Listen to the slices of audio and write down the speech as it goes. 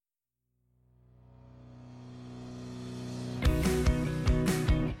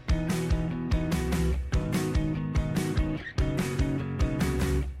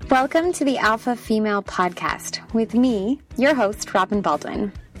Welcome to the Alpha Female Podcast with me, your host, Robin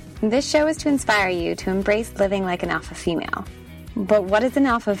Baldwin. This show is to inspire you to embrace living like an alpha female. But what is an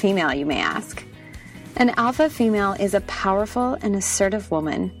alpha female, you may ask? An alpha female is a powerful and assertive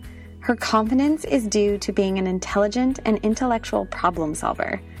woman. Her confidence is due to being an intelligent and intellectual problem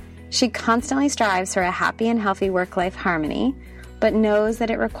solver. She constantly strives for a happy and healthy work-life harmony, but knows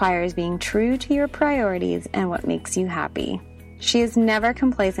that it requires being true to your priorities and what makes you happy. She is never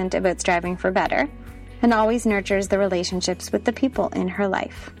complacent about striving for better and always nurtures the relationships with the people in her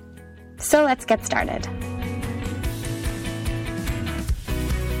life. So let's get started.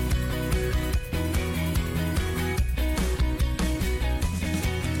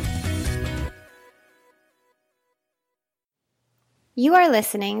 You are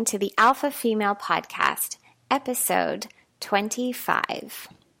listening to the Alpha Female Podcast, episode 25.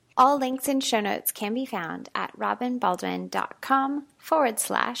 All links and show notes can be found at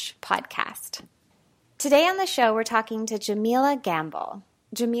robinbaldwin.com/podcast. Today on the show, we're talking to Jahmeelah Gamble.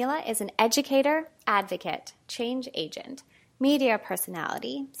 Jahmeelah is an educator, advocate, change agent, media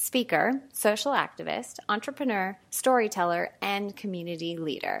personality, speaker, social activist, entrepreneur, storyteller, and community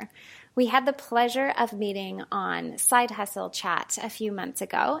leader. We had the pleasure of meeting on Side Hustle Chat a few months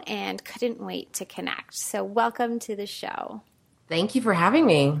ago and couldn't wait to connect. So welcome to the show. Thank you for having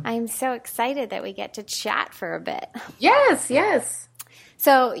me. I'm so excited that we get to chat for a bit. Yes.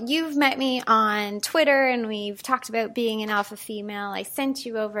 So you've met me on Twitter and we've talked about being an alpha female. I sent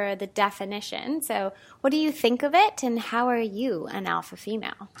you over the definition. So what do you think of it and how are you an alpha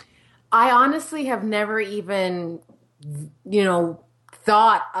female? I honestly have never even,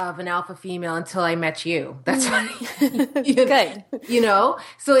 thought of an alpha female until I met you. That's right. Good.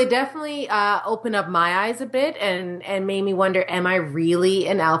 So it definitely opened up my eyes a bit and made me wonder, am I really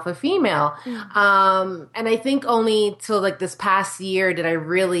an alpha female? And I think only till like this past year did I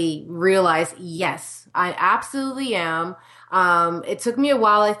really realize, yes, I absolutely am. It took me a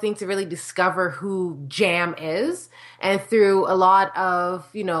while, I think, to really discover who Jam is. And through a lot of,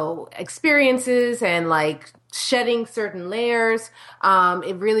 experiences and like shedding certain layers,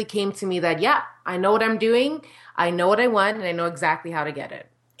 it really came to me that, yeah, I know what I'm doing, I know what I want, and I know exactly how to get it.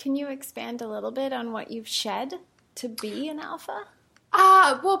 Can you expand a little bit on what you've shed to be an alpha?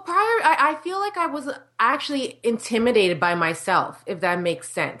 I feel like I was actually intimidated by myself, if that makes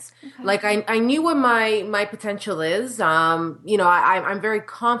sense. Okay. Like I knew what my potential is. I'm very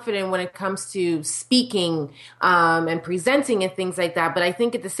confident when it comes to speaking, and presenting and things like that. But I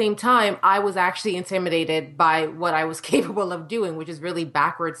think at the same time, I was actually intimidated by what I was capable of doing, which is really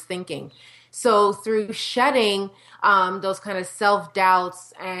backwards thinking. So through shedding those kind of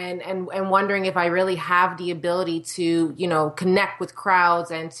self-doubts and wondering if I really have the ability to, connect with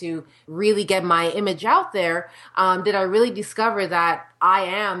crowds and to really get my image out there, did I really discover that I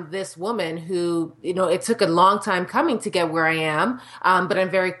am this woman who, it took a long time coming to get where I am, but I'm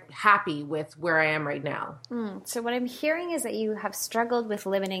very happy with where I am right now. So what I'm hearing is that you have struggled with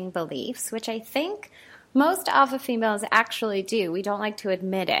limiting beliefs, which I think most alpha females actually do. We don't like to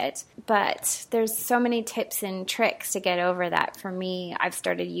admit it, but there's so many tips and tricks to get over that. For me, I've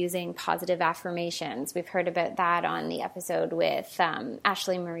started using positive affirmations. We've heard about that on the episode with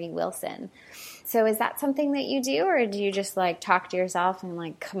Ashley Marie Wilson. So is that something that you do, or do you just like talk to yourself and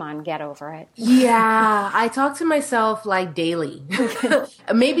like, come on, get over it? Yeah, I talk to myself like daily,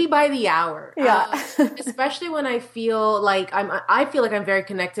 maybe by the hour. Yeah. Especially when I feel like I'm very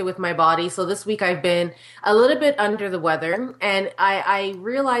connected with my body. So this week I've been a little bit under the weather, and I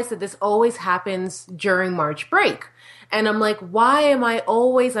realized that this always happens during March break. And I'm like, why am I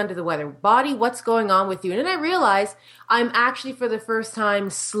always under the weather? Body, what's going on with you? And then I realized I'm actually for the first time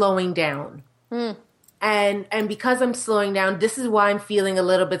slowing down. And because I'm slowing down, this is why I'm feeling a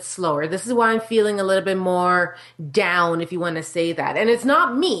little bit slower. This is why I'm feeling a little bit more down, if you want to say that. And it's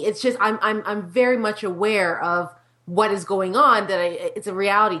not me. It's just I'm very much aware of what is going on. It's a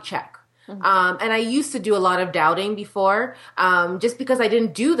reality check. And I used to do a lot of doubting before, just because I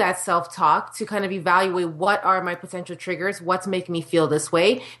didn't do that self-talk to kind of evaluate what are my potential triggers, what's making me feel this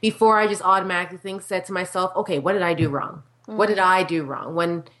way, before I just automatically said to myself, okay, what did I do wrong? What did I do wrong?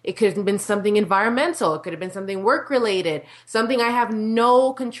 When it could have been something environmental, it could have been something work-related, something I have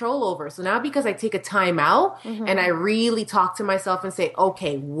no control over. So now because I take a time out and I really talk to myself and say,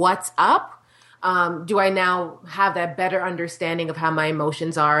 okay, what's up? Do I now have that better understanding of how my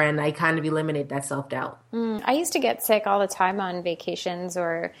emotions are, and I kind of eliminate that self-doubt? I used to get sick all the time on vacations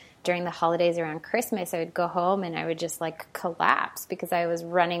or during the holidays around Christmas. I would go home and I would just like collapse because I was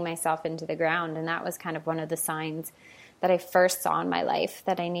running myself into the ground. And that was kind of one of the signs that I first saw in my life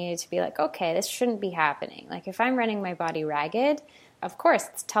that I needed to be like, okay, this shouldn't be happening. Like if I'm running my body ragged, of course,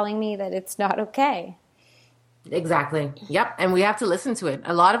 it's telling me that it's not okay. Exactly. Yep. And we have to listen to it.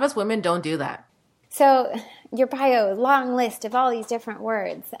 A lot of us women don't do that. So your bio, long list of all these different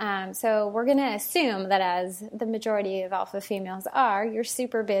words. So we're going to assume that, as the majority of alpha females are, you're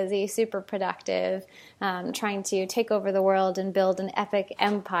super busy, super productive, trying to take over the world and build an epic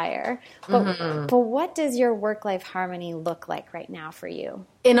empire. But what does your work-life harmony look like right now for you?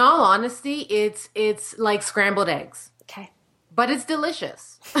 In all honesty, it's like scrambled eggs. Okay. But it's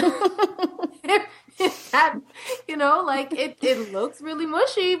delicious. That, like it looks really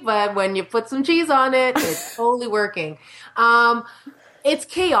mushy, but when you put some cheese on it, it's totally working. It's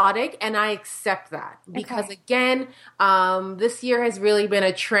chaotic, and I accept that because, again, this year has really been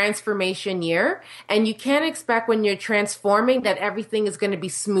a transformation year, and you can't expect when you're transforming that everything is going to be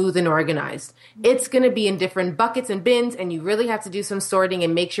smooth and organized. It's going to be in different buckets and bins, and you really have to do some sorting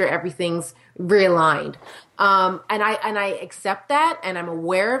and make sure everything's realigned. And I accept that, and I'm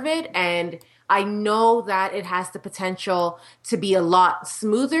aware of it, and I know that it has the potential to be a lot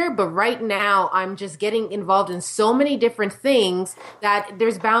smoother, but right now I'm just getting involved in so many different things that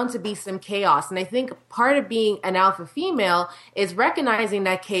there's bound to be some chaos. And I think part of being an alpha female is recognizing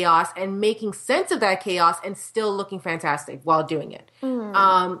that chaos and making sense of that chaos and still looking fantastic while doing it.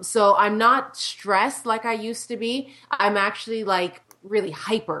 So I'm not stressed like I used to be. I'm actually really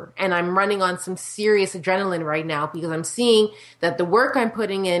hyper, and I'm running on some serious adrenaline right now because I'm seeing that the work I'm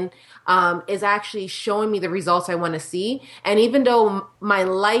putting in is actually showing me the results I want to see. And even though my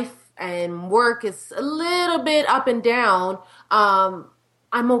life and work is a little bit up and down, I'm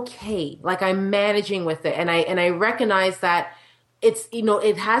okay. I'm managing with it. And I recognize that it's,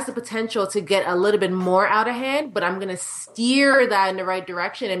 it has the potential to get a little bit more out of hand, but I'm going to steer that in the right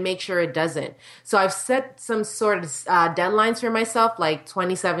direction and make sure it doesn't. So I've set some sort of deadlines for myself, like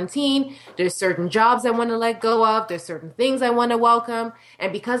 2017. There's certain jobs I want to let go of. There's certain things I want to welcome.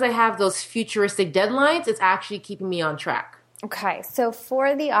 And because I have those futuristic deadlines, it's actually keeping me on track. Okay. So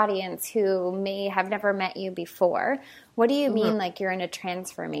for the audience who may have never met you before, what do you mean you're in a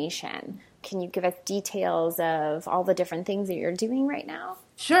transformation? Can you give us details of all the different things that you're doing right now?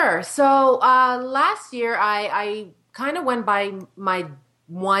 Sure. So last year, I kind of went by my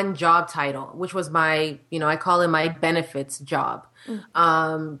one job title, which was my, I call it my benefits job.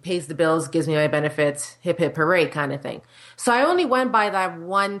 Pays the bills, gives me my benefits, hip, hip, hooray kind of thing. So I only went by that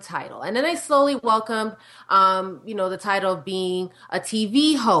one title. And then I slowly welcomed, the title of being a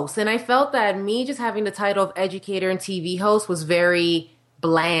TV host. And I felt that me just having the title of educator and TV host was very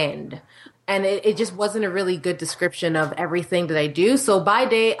bland. And it just wasn't a really good description of everything that I do. So by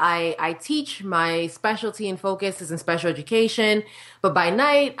day, I teach. My specialty and focus is in special education. But by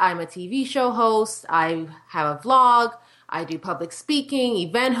night, I'm a TV show host. I have a vlog. I do public speaking,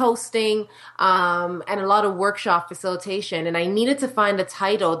 event hosting, and a lot of workshop facilitation. And I needed to find a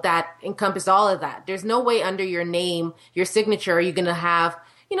title that encompassed all of that. There's no way under your name, your signature, you're going to have,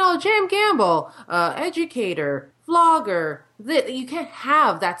 Jam Gamble, educator, vlogger. You can't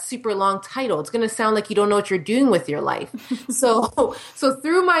have that super long title. It's going to sound like you don't know what you're doing with your life. So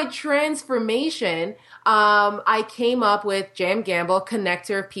through my transformation, I came up with Jam Gamble,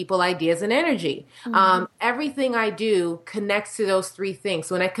 connector of people, ideas, and energy. Everything I do connects to those three things.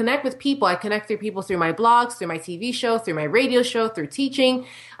 So when I connect with people, I connect through people through my blogs, through my TV show, through my radio show, through teaching.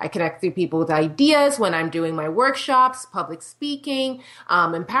 I connect through people with ideas when I'm doing my workshops, public speaking,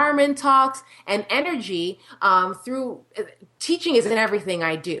 empowerment talks, and energy through teaching is in everything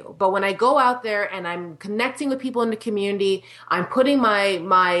I do. But when I go out there and I'm connecting with people in the community, I'm putting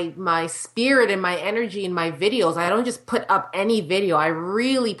my spirit and my energy in my videos. I don't just put up any video. I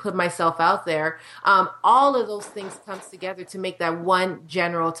really put myself out there. All of those things comes together to make that one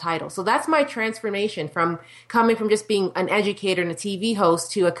general title. So that's my transformation from coming from just being an educator and a TV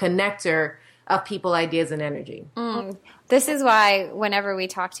host to a connector of people, ideas, and energy. This is why whenever we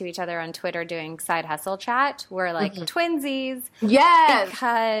talk to each other on Twitter doing side hustle chat, we're like twinsies. Yes.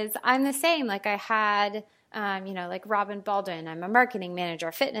 Because I'm the same. I had, like Robin Baldwin. I'm a marketing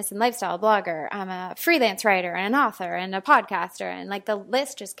manager, fitness and lifestyle blogger. I'm a freelance writer and an author and a podcaster. And the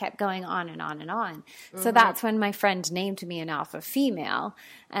list just kept going on and on and on. So that's when my friend named me an alpha female.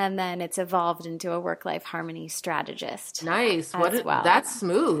 And then it's evolved into a work-life harmony strategist. Nice. That's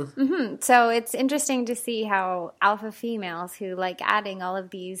smooth. So it's interesting to see how alpha females who like adding all of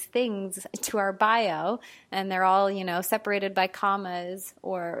these things to our bio, and they're all, separated by commas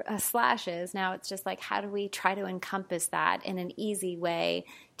or slashes. Now it's just how do we we try to encompass that in an easy way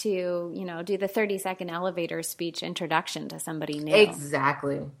to, do the 30-second elevator speech introduction to somebody new.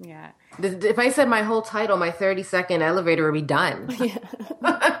 Exactly. Yeah. If I said my whole title, my 30-second elevator would be done. Yeah.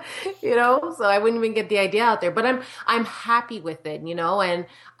 So I wouldn't even get the idea out there. But I'm happy with it, and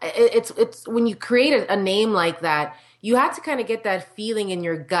it's when you create a name like that, you have to kind of get that feeling in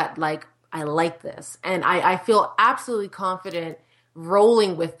your gut, like, I like this. And I feel absolutely confident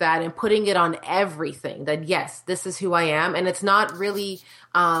rolling with that and putting it on everything, that yes, this is who I am. And it's not really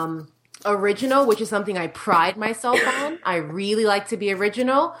original, which is something I pride myself on. I really like to be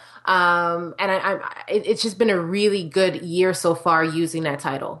original. And it's just been a really good year so far using that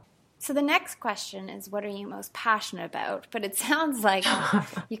title. So the next question is, what are you most passionate about? But it sounds like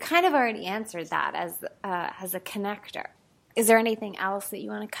you kind of already answered that as a connector. Is there anything else that you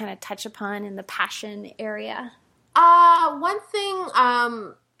want to kind of touch upon in the passion area? One thing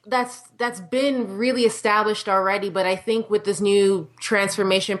that's been really established already, but I think with this new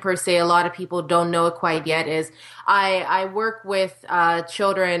transformation per se, a lot of people don't know it quite yet, is I work with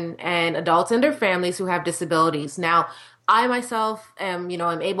children and adults and their families who have disabilities. Now, I myself am,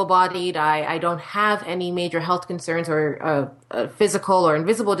 I'm able-bodied. I don't have any major health concerns or a physical or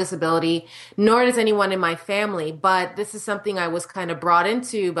invisible disability, nor does anyone in my family. But this is something I was kind of brought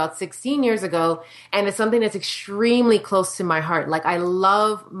into about 16 years ago, and it's something that's extremely close to my heart. Like, I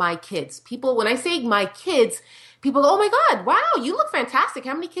love my kids. People, when I say my kids, people go, oh my God, wow, you look fantastic.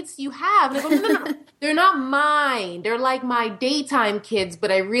 How many kids do you have? And I go, no. They're not mine. They're like my daytime kids,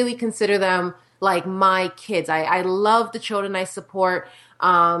 but I really consider them like my kids. I love the children I support,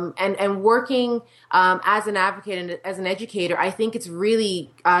 and working as an advocate and as an educator, I think it's really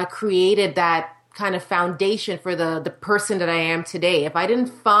created that kind of foundation for the person that I am today. If I didn't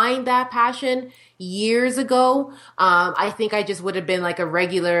find that passion years ago, I think I just would have been like a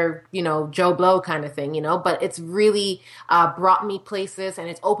regular, Joe Blow kind of thing, but it's really brought me places, and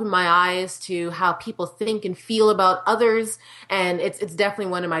it's opened my eyes to how people think and feel about others. And it's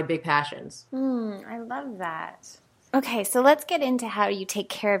definitely one of my big passions. I love that. Okay, so let's get into how you take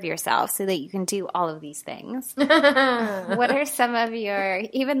care of yourself so that you can do all of these things. What are some of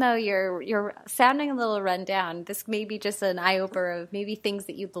even though you're sounding a little run down, this may be just an eye-opener of maybe things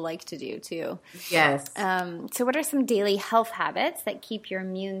that you'd like to do too. Yes. So what are some daily health habits that keep your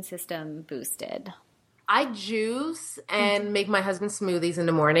immune system boosted? I juice and make my husband smoothies in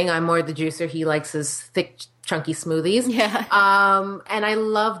the morning. I'm more the juicer. He likes his thick, chunky smoothies. Yeah. And I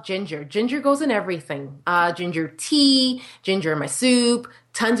love ginger. Ginger goes in everything. Ginger tea, ginger in my soup,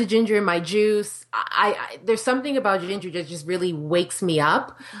 tons of ginger in my juice. There's something about ginger that just really wakes me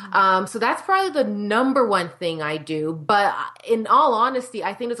up. So that's probably the number one thing I do. But in all honesty,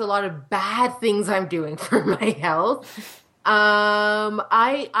 I think there's a lot of bad things I'm doing for my health.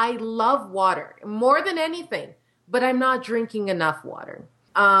 I love water more than anything, but I'm not drinking enough water.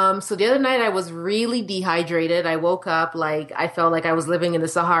 So the other night I was really dehydrated. I woke up I felt like I was living in the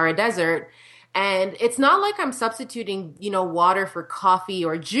Sahara Desert, and it's not like I'm substituting, water for coffee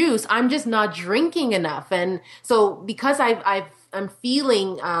or juice. I'm just not drinking enough. And so because I'm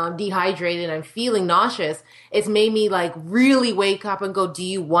feeling dehydrated, I'm feeling nauseous, it's made me really wake up and go, do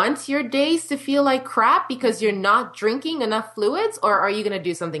you want your days to feel like crap because you're not drinking enough fluids, or are you going to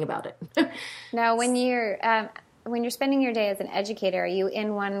do something about it? Now, when you're spending your day as an educator, are you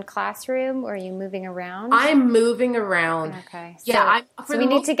in one classroom or are you moving around? I'm moving around. Okay. Yeah. So we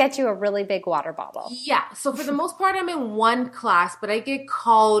need to get you a really big water bottle. Yeah. So for the most part, I'm in one class, but I get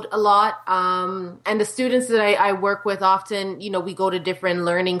called a lot. And the students that I work with often, we go to different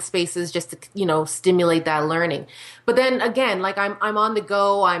learning spaces just to, stimulate that learning. But then again, I'm on the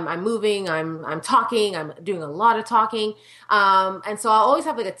go, I'm moving, I'm talking, I'm doing a lot of talking. And so I always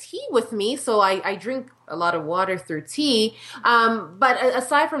have a tea with me. So I drink a lot of water through tea. But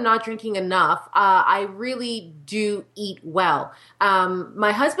aside from not drinking enough, I really do eat well.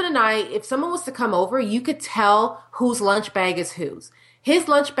 My husband and I, if someone was to come over, you could tell whose lunch bag is whose. His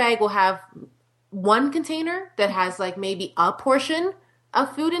lunch bag will have one container that has maybe a portion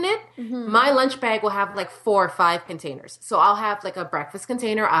of food in it. Mm-hmm. My lunch bag will have 4 or 5 containers. So I'll have a breakfast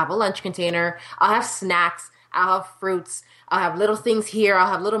container, I'll have a lunch container, I'll have snacks, I'll have fruits, I'll have little things here, I'll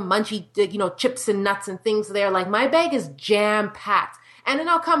have little munchy, chips and nuts and things there. My bag is jam-packed. And then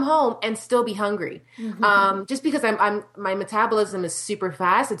I'll come home and still be hungry. Mm-hmm. Just because my metabolism is super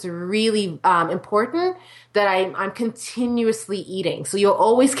fast, it's really important that I'm continuously eating. So you'll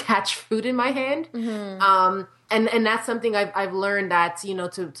always catch food in my hand. Mm-hmm. And that's something I've learned that,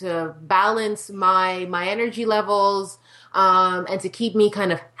 to balance my energy levels, and to keep me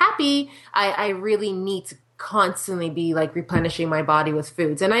kind of happy, I really need to constantly be like replenishing my body with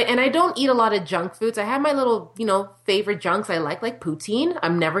foods. And I don't eat a lot of junk foods. I have my little, favorite junks I like poutine.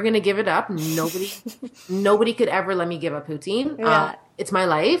 I'm never going to give it up. Nobody could ever let me give up poutine. Yeah. It's my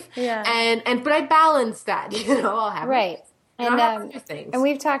life. Yeah. But I balance that, I'll have right. And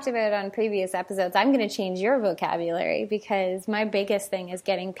we've talked about on previous episodes, I'm going to change your vocabulary because my biggest thing is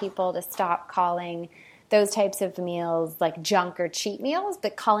getting people to stop calling those types of meals like junk or cheat meals,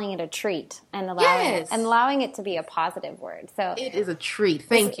 but calling it a treat and allowing it to be a positive word. So it is a treat.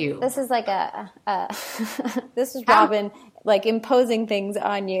 Thank you. This is like this is Robin like imposing things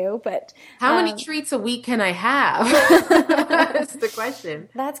on you, but how many treats a week can I have? That's the question.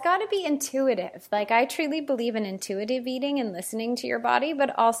 That's got to be intuitive. Like I truly believe in intuitive eating and listening to your body,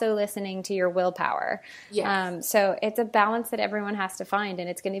 but also listening to your willpower. Yes. So it's a balance that everyone has to find, and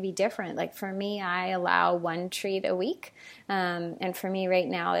it's going to be different. Like for me, I allow one treat a week, and for me right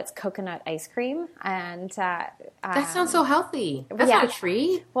now, it's coconut ice cream. And that sounds so healthy. That's not a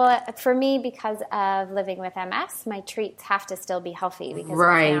treat. Well, for me, because of living with MS, my treats have to still be healthy because it's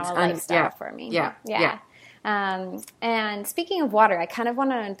now a lifestyle for me. Yeah. And speaking of water, I kind of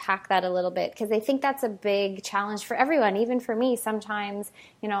want to unpack that a little bit because I think that's a big challenge for everyone, even for me. Sometimes,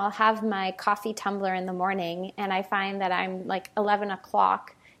 I'll have my coffee tumbler in the morning and I find that I'm like 11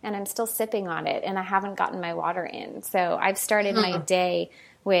 o'clock and I'm still sipping on it and I haven't gotten my water in. So I've started my day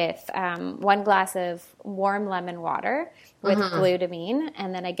with 1 glass of warm lemon water with glutamine,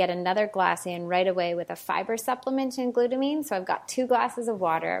 and then I get another glass in right away with a fiber supplement and glutamine. So I've got 2 glasses of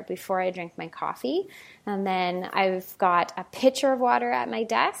water before I drink my coffee, and then I've got a pitcher of water at my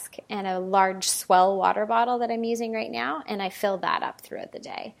desk and a large Swell water bottle that I'm using right now, and I fill that up throughout the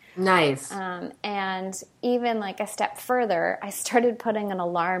day. Nice. And even like a step further, I started putting an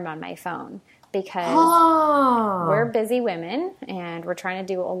alarm on my phone because we're busy women and we're trying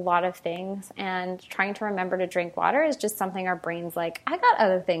to do a lot of things, and trying to remember to drink water is just something our brain's like, I got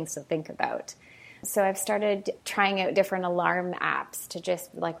other things to think about. So I've started trying out different alarm apps to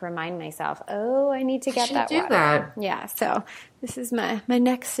just like remind myself, I need to get that water. That. Yeah, so this is my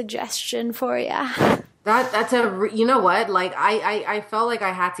next suggestion for you. That's you know what? Like I felt like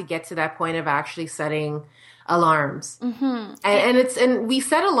I had to get to that point of actually setting alarms. And we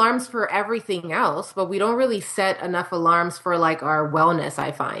set alarms for everything else, but we don't really set enough alarms for like our wellness,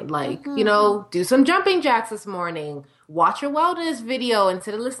 I find. Like, do some jumping jacks this morning, watch a wellness video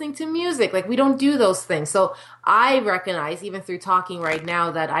instead of listening to music. Like we don't do those things. So I recognize even through talking right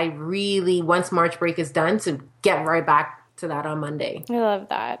now that I really, once March break is done, to get right back to that on Monday. I love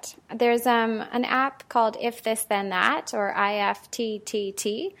that. There's an app called If This Then That, or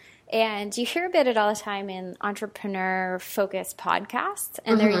IFTTT. And you hear about it all the time in entrepreneur-focused podcasts,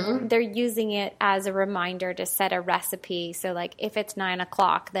 and they're using it as a reminder to set a recipe. So, like, if it's 9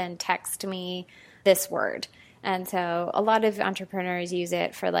 o'clock, then text me this word. And so a lot of entrepreneurs use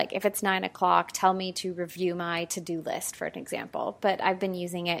it for, like, if it's 9 o'clock, tell me to review my to-do list, for an example. But I've been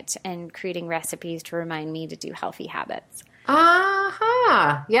using it and creating recipes to remind me to do healthy habits.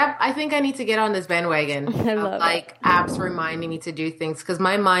 Yep. I think I need to get on this bandwagon of like apps reminding me to do things, because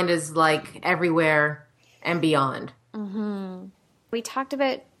my mind is like everywhere and beyond. We talked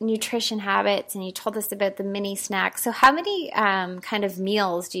about nutrition habits, and you told us about the mini snacks. So how many kind of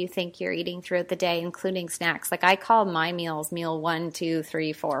meals do you think you're eating throughout the day, including snacks? Like I call my meals meal 1, 2,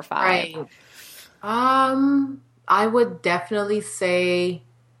 3, 4, 5. Right. I would definitely say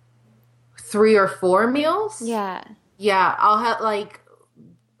 3 or 4 meals. Yeah. Yeah, I'll have like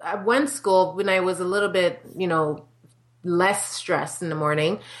at one school when I was a little bit, less stressed in the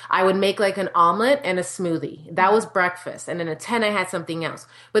morning, I would make like an omelet and a smoothie. That was breakfast. And then at 10, I had something else.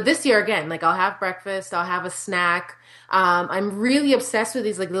 But this year, again, like I'll have breakfast, I'll have a snack. I'm really obsessed with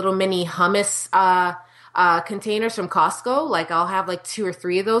these like little mini hummus containers from Costco. Like I'll have like 2 or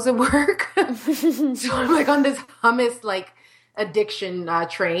 3 of those at work. So I'm like on this hummus like addiction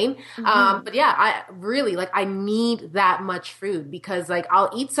train. But yeah, I really like, I need that much food, because like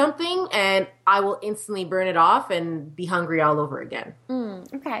I'll eat something and I will instantly burn it off and be hungry all over again.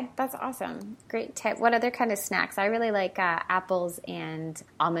 Okay, that's awesome. Great tip. What other kind of snacks? I really like apples and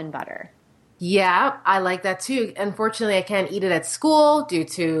almond butter. Yeah, I like that too. Unfortunately, I can't eat it at school due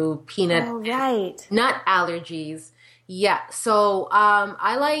to peanut nut allergies. Yeah, so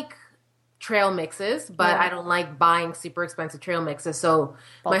I like trail mixes, but I don't like buying super expensive trail mixes. So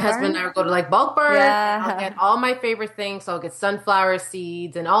Bulk my husband Barn? and I go to like Bulk Barn. Yeah. I'll get all my favorite things. So I'll get sunflower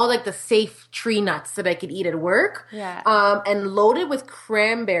seeds and all like the safe tree nuts that I could eat at work. Yeah. And loaded with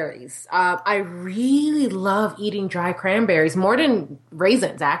cranberries. I really love eating dry cranberries more than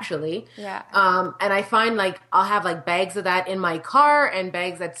raisins, actually. Yeah. And I find like I'll have like bags of that in my car and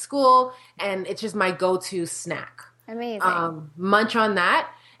bags at school, and it's just my go-to snack. Amazing. Munch on that.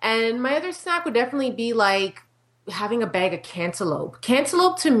 And my other snack would definitely be like having a bag of cantaloupe.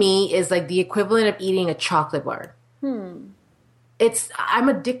 Cantaloupe to me is like the equivalent of eating a chocolate bar. I'm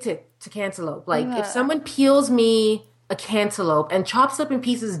addicted to cantaloupe. Like if someone peels me a cantaloupe and chops up in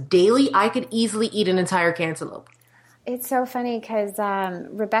pieces daily, I could easily eat an entire cantaloupe. It's so funny because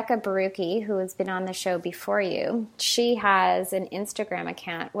Rebecca Barucki, who has been on the show before you, she has an Instagram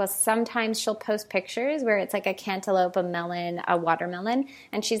account. Well, sometimes she'll post pictures where it's like a cantaloupe, a melon, a watermelon,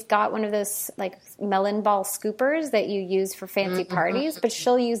 and she's got one of those like melon ball scoopers that you use for fancy parties, but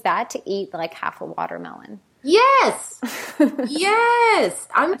she'll use that to eat like half a watermelon. Yes. Yes.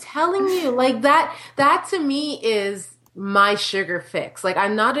 I'm telling you, like that to me is my sugar fix. Like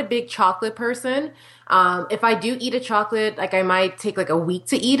I'm not a big chocolate person. If I do eat a chocolate, like I might take like a week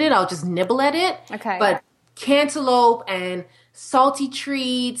to eat it. I'll just nibble at it. Okay. But cantaloupe and salty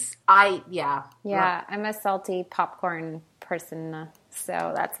treats, Yeah, I'm a salty popcorn person.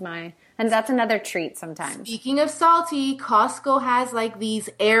 So that's another treat sometimes. Speaking of salty, Costco has like these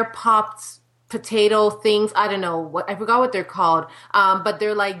air popped potato things. I don't know I forgot what they're called. But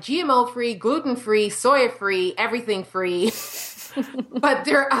they're like GMO free, gluten free, soya free, everything free. But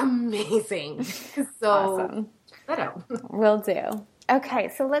they're amazing. So awesome. I know. Will do. Okay,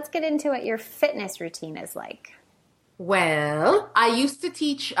 so let's get into what your fitness routine is like. Well, I used to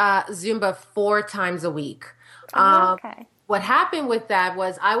teach Zumba 4 times a week. Okay. What happened with that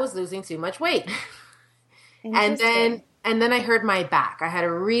was I was losing too much weight. And then I hurt my back. I had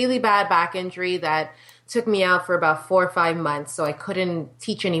a really bad back injury that took me out for about 4 or 5 months, so I couldn't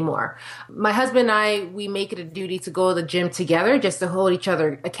teach anymore. My husband and I, we make it a duty to go to the gym together just to hold each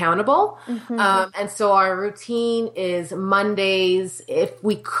other accountable. And so our routine is Mondays. If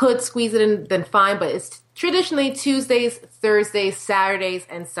we could squeeze it in, then fine, but it's traditionally Tuesdays, Thursdays, Saturdays,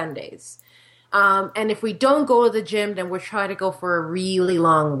 and Sundays. And if we don't go to the gym, then we're trying to go for a really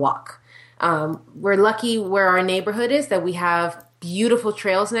long walk. We're lucky where our neighborhood is that we have beautiful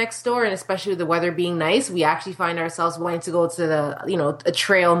trails next door, and especially with the weather being nice, we actually find ourselves wanting to go to a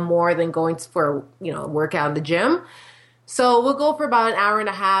trail more than going for a workout in the gym. So we'll go for about an hour and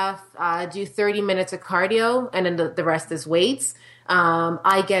a half, do 30 minutes of cardio, and then the rest is weights.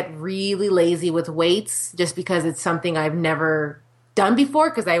 I get really lazy with weights just because it's something I've never done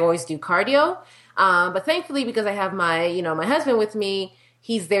before because I always do cardio. But thankfully, because I have my husband with me,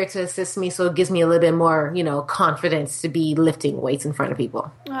 he's there to assist me, so it gives me a little bit more, confidence to be lifting weights in front of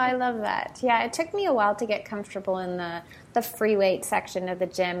people. Oh, I love that. Yeah, it took me a while to get comfortable in the free weight section of the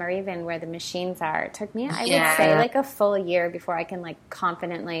gym or even where the machines are. It took me, I would say, like a full year before I can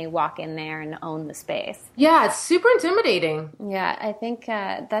confidently walk in there and own the space. Yeah, it's super intimidating. Yeah, I think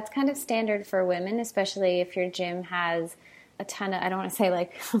that's kind of standard for women, especially if your gym has a ton of, I don't want to say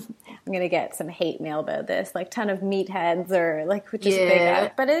I'm going to get some hate mail about this, ton of meatheads or just big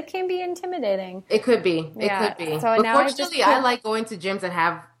out, but it can be intimidating. It could be. Yeah. It could be. So but now fortunately, I like going to gyms that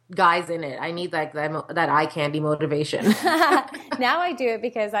have guys in it. I need that eye candy motivation. Now I do it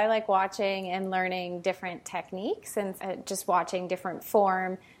because I like watching and learning different techniques and just watching different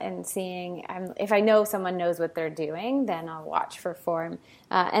form and seeing if I know someone knows what they're doing, then I'll watch for form.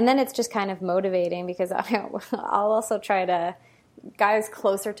 And then it's just kind of motivating because I'll also try to, guys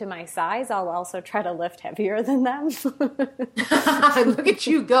closer to my size, I'll also try to lift heavier than them. Look at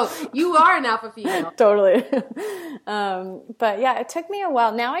you go. You are an alpha female. Totally. But yeah, it took me a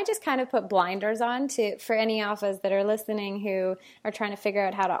while. Now I just kind of put blinders on for any alphas that are listening who are trying to figure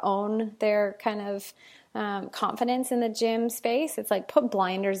out how to own their kind of confidence in the gym space. It's put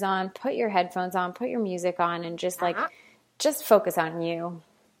blinders on, put your headphones on, put your music on, and just just focus on you.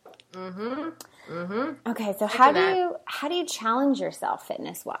 Mm-hmm. Mm-hmm. Okay, so how do you challenge yourself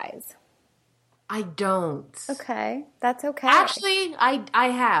fitness wise? I don't. Okay, that's okay. Actually, I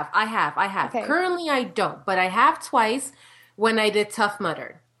have. Okay. Currently, I don't, but I have twice when I did Tough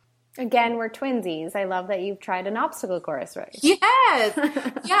Mudder. Again, we're twinsies. I love that you've tried an obstacle course race. Yes.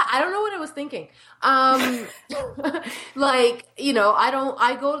 Yeah, I don't know what I was thinking. I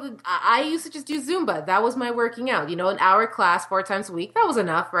used to just do Zumba. That was my working out, an hour class 4 times a week. That was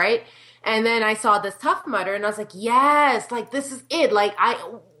enough, right? And then I saw this Tough Mudder and I was like, yes, this is it.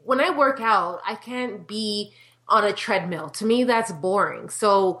 When I work out, I can't be on a treadmill. To me, that's boring.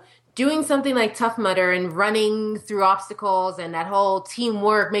 So doing something like Tough Mudder and running through obstacles and that whole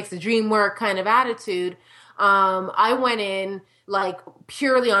teamwork makes the dream work kind of attitude, I went in like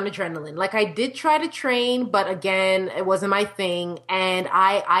purely on adrenaline. Like I did try to train, but again, it wasn't my thing. And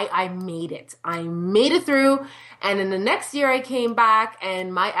I made it. I made it through. And then the next year I came back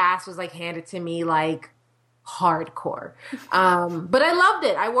and my ass was like handed to me like hardcore. But I loved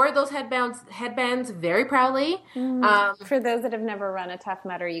it. I wore those headbands very proudly. For those that have never run a Tough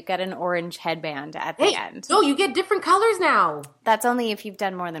Mudder, you get an orange headband at the end. No, you get different colors now. That's only if you've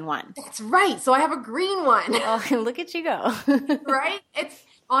done more than one. That's right. So I have a green one. Oh, look at you go. Right?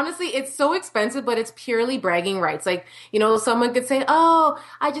 It's so expensive, but it's purely bragging rights. Like, you know, someone could say, oh,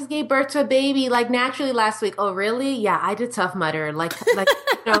 I just gave birth to a baby like naturally last week. Oh, really? Yeah, I did Tough Mudder. Like,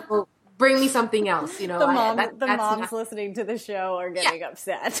 you know, bring me something else, you know. The moms listening to the show are getting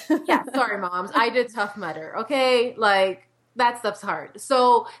upset. Yeah, sorry, moms. I did Tough Mudder, okay? Like, that stuff's hard.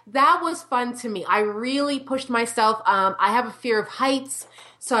 So that was fun to me. I really pushed myself. I have a fear of heights,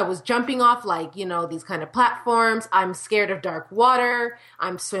 so I was jumping off, like, you know, these kind of platforms. I'm scared of dark water.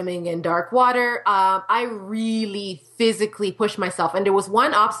 I'm swimming in dark water. I really physically pushed myself. And there was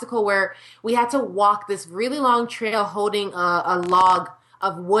one obstacle where we had to walk this really long trail holding a log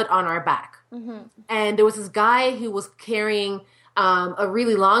of wood on our back. Mm-hmm. And there was this guy who was carrying a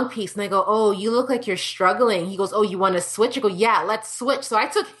really long piece. And I go, oh, you look like you're struggling. He goes, oh, you want to switch? I go, yeah, let's switch. So I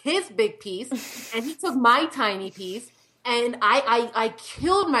took his big piece and he took my tiny piece. And I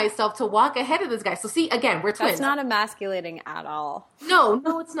killed myself to walk ahead of this guy. So see, again, we're twins. That's not emasculating at all. No,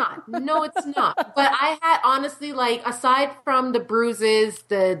 it's not. No, it's not. But I had honestly, like, aside from the bruises,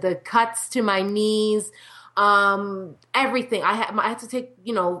 the cuts to my knees, everything. I had to take,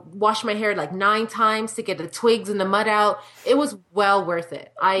 you know, wash my hair like 9 times to get the twigs and the mud out. It was well worth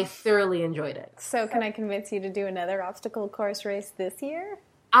it. I thoroughly enjoyed it. So can I convince you to do another obstacle course race this year?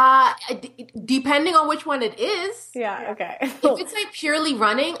 Depending on which one it is. Yeah, okay. If it's like purely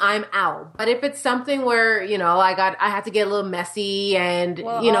running, I'm out. But if it's something where, you know, I had to get a little messy and,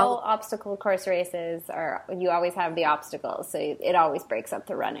 you know. All obstacle course races you always have the obstacles. So it always breaks up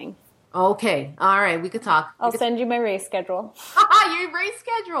the running. Okay. All right. We could talk. I'll send you my race schedule. Your race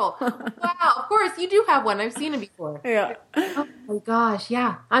schedule. Wow. Of course. You do have one. I've seen it before. Yeah. Oh my gosh.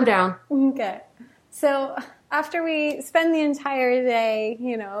 Yeah. I'm down. Okay. So after we spend the entire day,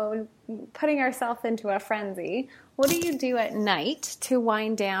 you know, putting ourselves into a frenzy, what do you do at night to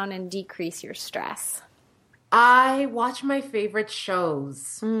wind down and decrease your stress? I watch my favorite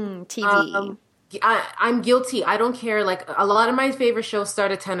shows. TV. I'm guilty. I don't care. Like, a lot of my favorite shows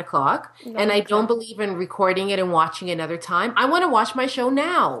start at 10 o'clock, and I don't believe in recording it and watching it another time. I want to watch my show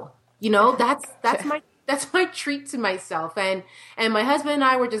now. You know, that's my treat to myself. And my husband and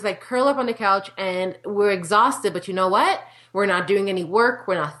I were just like curl up on the couch and we're exhausted. But you know what? We're not doing any work.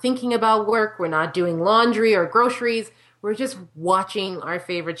 We're not thinking about work. We're not doing laundry or groceries. We're just watching our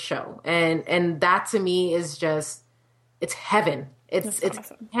favorite show. And that to me is just, it's heaven. It's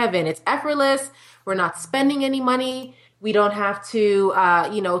awesome. Heaven. It's effortless. We're not spending any money. We don't have to,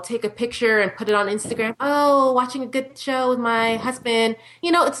 take a picture and put it on Instagram. Oh, watching a good show with my husband.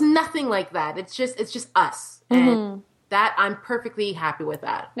 You know, it's nothing like that. It's just us. Mm-hmm. And that I'm perfectly happy with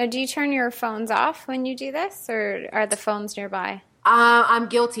that. Now, do you turn your phones off when you do this, or are the phones nearby? I'm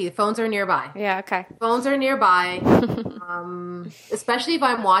guilty. The phones are nearby. Yeah. Okay. Phones are nearby. Especially if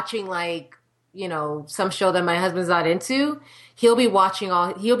I'm watching, like, you know, some show that my husband's not into, he'll be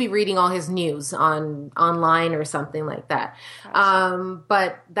reading all his news online or something like that. Gotcha.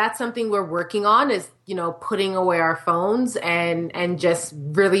 But that's something we're working on is, you know, putting away our phones and just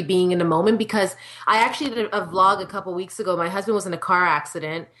really being in the moment, because I actually did a vlog a couple weeks ago. My husband was in a car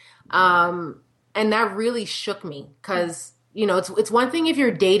accident. And that really shook me because, you know, it's one thing if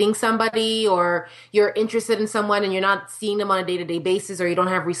you're dating somebody or you're interested in someone and you're not seeing them on a day-to-day basis, or you don't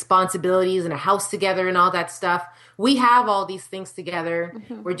have responsibilities and a house together and all that stuff. We have all these things together.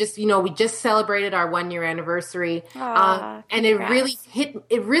 Mm-hmm. We're just, you know, we just celebrated our 1-year anniversary. And it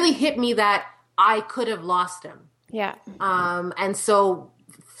really hit me that I could have lost him. Yeah. And so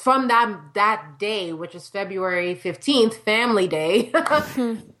from that day, which is February 15th, Family Day,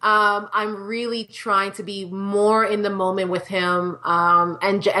 I'm really trying to be more in the moment with him,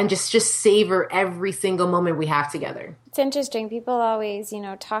 and just savor every single moment we have together. It's interesting. People always, you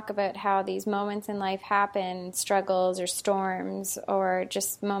know, talk about how these moments in life happen, struggles or storms, or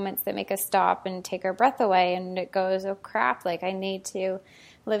just moments that make us stop and take our breath away. And it goes, oh crap, like I need to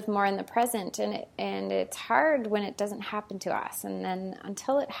live more in the present, and it's hard when it doesn't happen to us, and then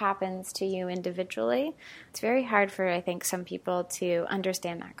until it happens to you individually, it's very hard for, I think, some people to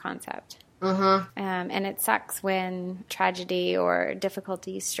understand that concept. And it sucks when tragedy or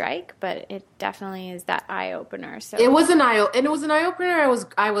difficulties strike, but it definitely is that eye opener. So it was an eye opener.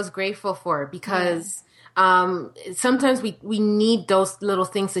 I was grateful for it because sometimes we need those little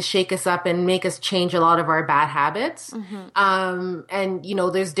things to shake us up and make us change a lot of our bad habits. And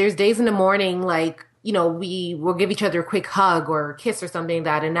there's days in the morning like, we will give each other a quick hug or a kiss or something like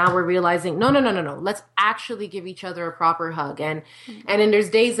that. And now we're realizing, no. Let's actually give each other a proper hug. And then there's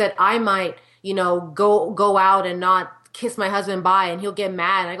days that I might, go out and not kiss my husband bye and he'll get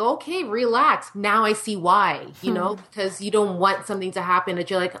mad. And I go, okay, relax. Now I see why, because you don't want something to happen that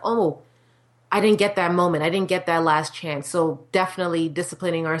you're like, oh, I didn't get that moment. I didn't get that last chance. So definitely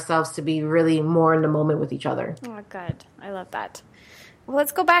disciplining ourselves to be really more in the moment with each other. Oh, good. I love that. Well,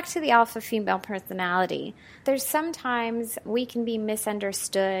 let's go back to the alpha female personality. There's sometimes we can be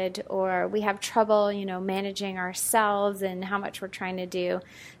misunderstood or we have trouble, managing ourselves and how much we're trying to do.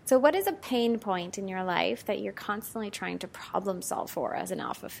 So what is a pain point in your life that you're constantly trying to problem solve for as an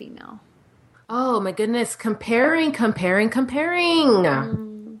alpha female? Oh, my goodness. Comparing.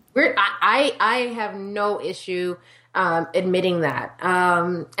 I have no issue admitting that.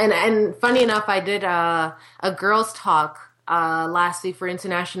 And funny enough, I did a girls' talk last week for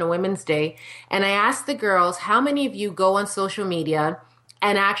International Women's Day. And I asked the girls, how many of you go on social media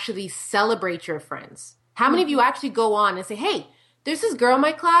and actually celebrate your friends? How many of you actually go on and say, hey, there's this girl in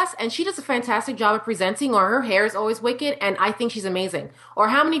my class and she does a fantastic job of presenting, or her hair is always wicked and I think she's amazing? Or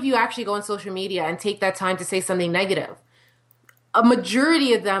how many of you actually go on social media and take that time to say something negative? A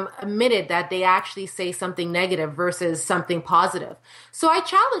majority of them admitted that they actually say something negative versus something positive. So I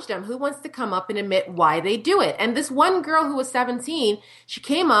challenged them, who wants to come up and admit why they do it? And this one girl who was 17, she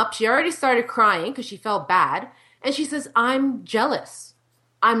came up, she already started crying because she felt bad. And she says, I'm jealous.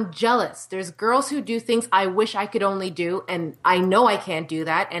 There's girls who do things I wish I could only do. And I know I can't do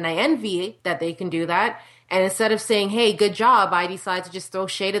that. And I envy that they can do that. And instead of saying, hey, good job, I decide to just throw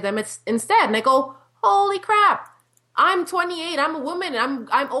shade at them instead. And I go, holy crap. I'm 28. I'm a woman.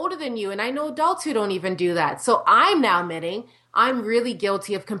 I'm older than you. And I know adults who don't even do that. So I'm now admitting I'm really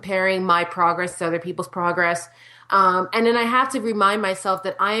guilty of comparing my progress to other people's progress. And then I have to remind myself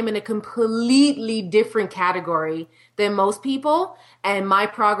that I am in a completely different category than most people. And my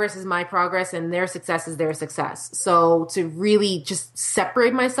progress is my progress and their success is their success. So to really just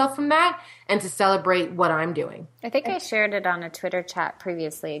separate myself from that and to celebrate what I'm doing. I think I shared it on a Twitter chat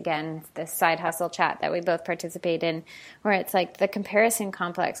previously. Again, the side hustle chat that we both participate in, where it's like the comparison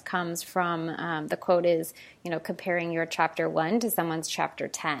complex comes from, the quote is, comparing your chapter 1 to someone's chapter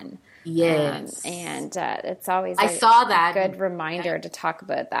 10. Yes. And it's always a good reminder to talk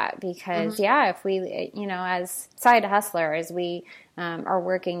about that because, if we, as side hustlers, we are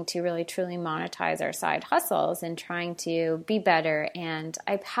working to really truly monetize our side hustles and trying to be better. And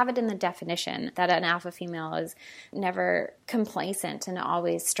I have it in the definition that an alpha female is never complacent and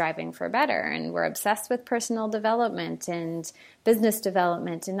always striving for better. And we're obsessed with personal development and business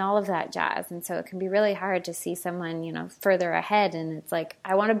development and all of that jazz. And so it can be really hard to see someone, further ahead. And it's like,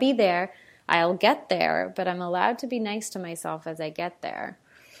 I want to be there. I'll get there, but I'm allowed to be nice to myself as I get there.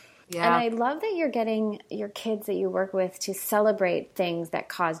 Yeah. And I love that you're getting your kids that you work with to celebrate things that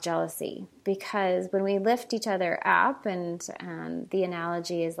cause jealousy, because when we lift each other up, and the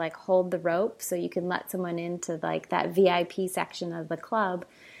analogy is like hold the rope so you can let someone into like that VIP section of the club.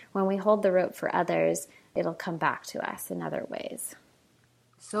 When we hold the rope for others, it'll come back to us in other ways.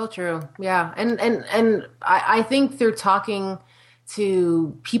 So true. Yeah. And I think through talking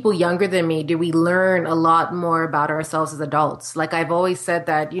to people younger than me, do we learn a lot more about ourselves as adults. Like I've always said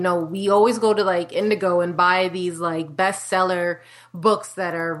that, we always go to like Indigo and buy these like bestseller books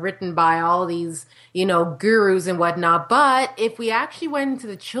that are written by all these, gurus and whatnot. But if we actually went into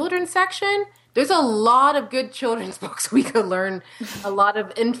the children's section, there's a lot of good children's books we could learn a lot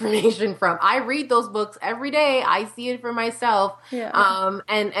of information from. I read those books every day. I see it for myself. Yeah.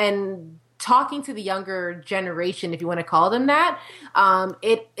 And talking to the younger generation, if you want to call them that,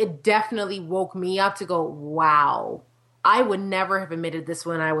 it definitely woke me up to go, wow, I would never have admitted this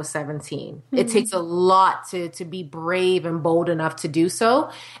when I was 17. Mm-hmm. It takes a lot to be brave and bold enough to do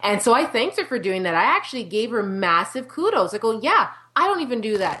so. And so I thanked her for doing that. I actually gave her massive kudos. I go, yeah, I don't even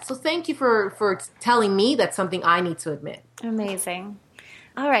do that. So thank you for telling me that's something I need to admit. Amazing.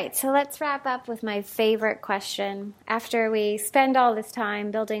 All right, so let's wrap up with my favorite question. After we spend all this time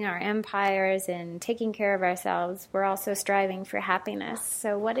building our empires and taking care of ourselves, we're also striving for happiness.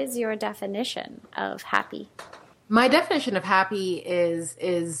 So what is your definition of happy? My definition of happy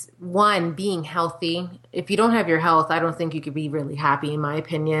is one, being healthy. If you don't have your health, I don't think you could be really happy, in my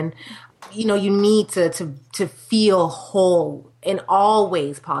opinion. You need to feel whole in all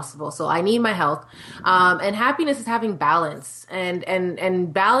ways possible. So I need my health. And happiness is having balance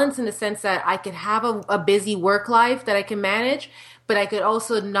and balance in the sense that I could have a busy work life that I can manage, but I could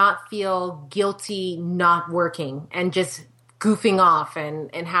also not feel guilty not working and just goofing off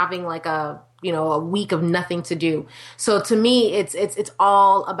and having like a week of nothing to do. So to me, it's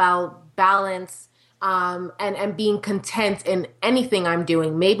all about balance, and being content in anything I'm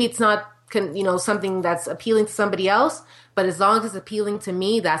doing. Maybe it's not, something that's appealing to somebody else, but as long as it's appealing to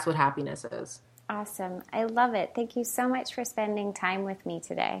me, that's what happiness is. Awesome. I love it. Thank you so much for spending time with me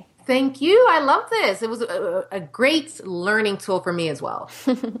today. Thank you. I love this. It was a great learning tool for me as well.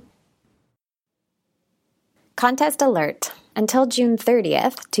 Contest alert. Until June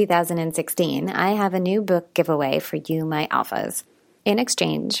 30th, 2016, I have a new book giveaway for you, my alphas. In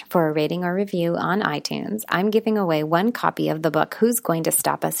exchange for a rating or review on iTunes, I'm giving away one copy of the book, Who's Going to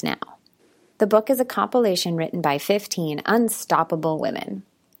Stop Us Now? The book is a compilation written by 15 unstoppable women.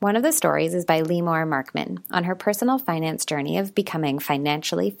 One of the stories is by Limor Markman on her personal finance journey of becoming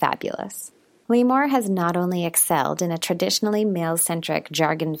financially fabulous. Limor has not only excelled in a traditionally male-centric,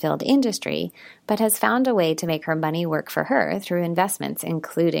 jargon-filled industry, but has found a way to make her money work for her through investments,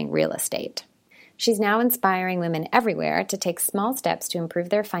 including real estate. She's now inspiring women everywhere to take small steps to improve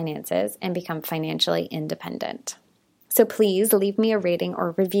their finances and become financially independent. So please leave me a rating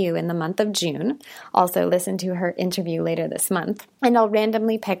or review in the month of June. Also listen to her interview later this month, and I'll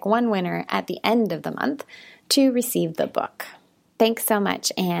randomly pick one winner at the end of the month to receive the book. Thanks so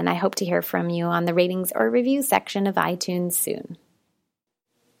much, and I hope to hear from you on the ratings or review section of iTunes soon.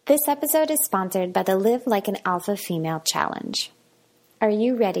 This episode is sponsored by the Live Like an Alpha Female Challenge. Are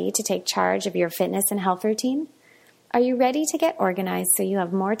you ready to take charge of your fitness and health routine? Are you ready to get organized so you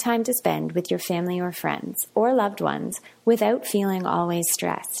have more time to spend with your family or friends or loved ones without feeling always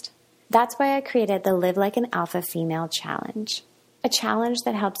stressed? That's why I created the Live Like an Alpha Female Challenge, a challenge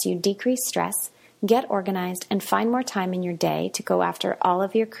that helps you decrease stress, get organized, and find more time in your day to go after all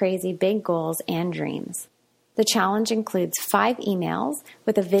of your crazy big goals and dreams. The challenge includes 5 emails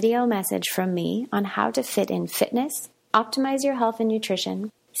with a video message from me on how to fit in fitness, optimize your health and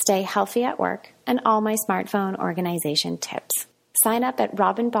nutrition, stay healthy at work, and all my smartphone organization tips. Sign up at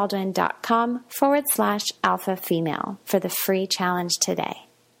robinbaldwin.com/alpha female for the free challenge today.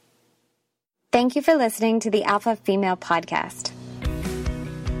 Thank you for listening to the Alpha Female Podcast.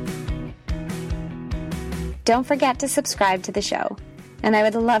 Don't forget to subscribe to the show, and I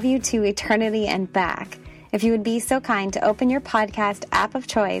would love you to eternity and back if you would be so kind to open your podcast app of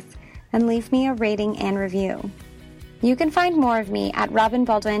choice and leave me a rating and review. You can find more of me at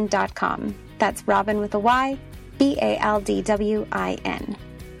robinbaldwin.com. That's Robin with a Y, BALDWIN.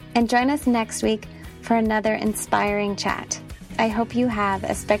 And join us next week for another inspiring chat. I hope you have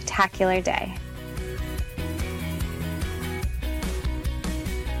a spectacular day.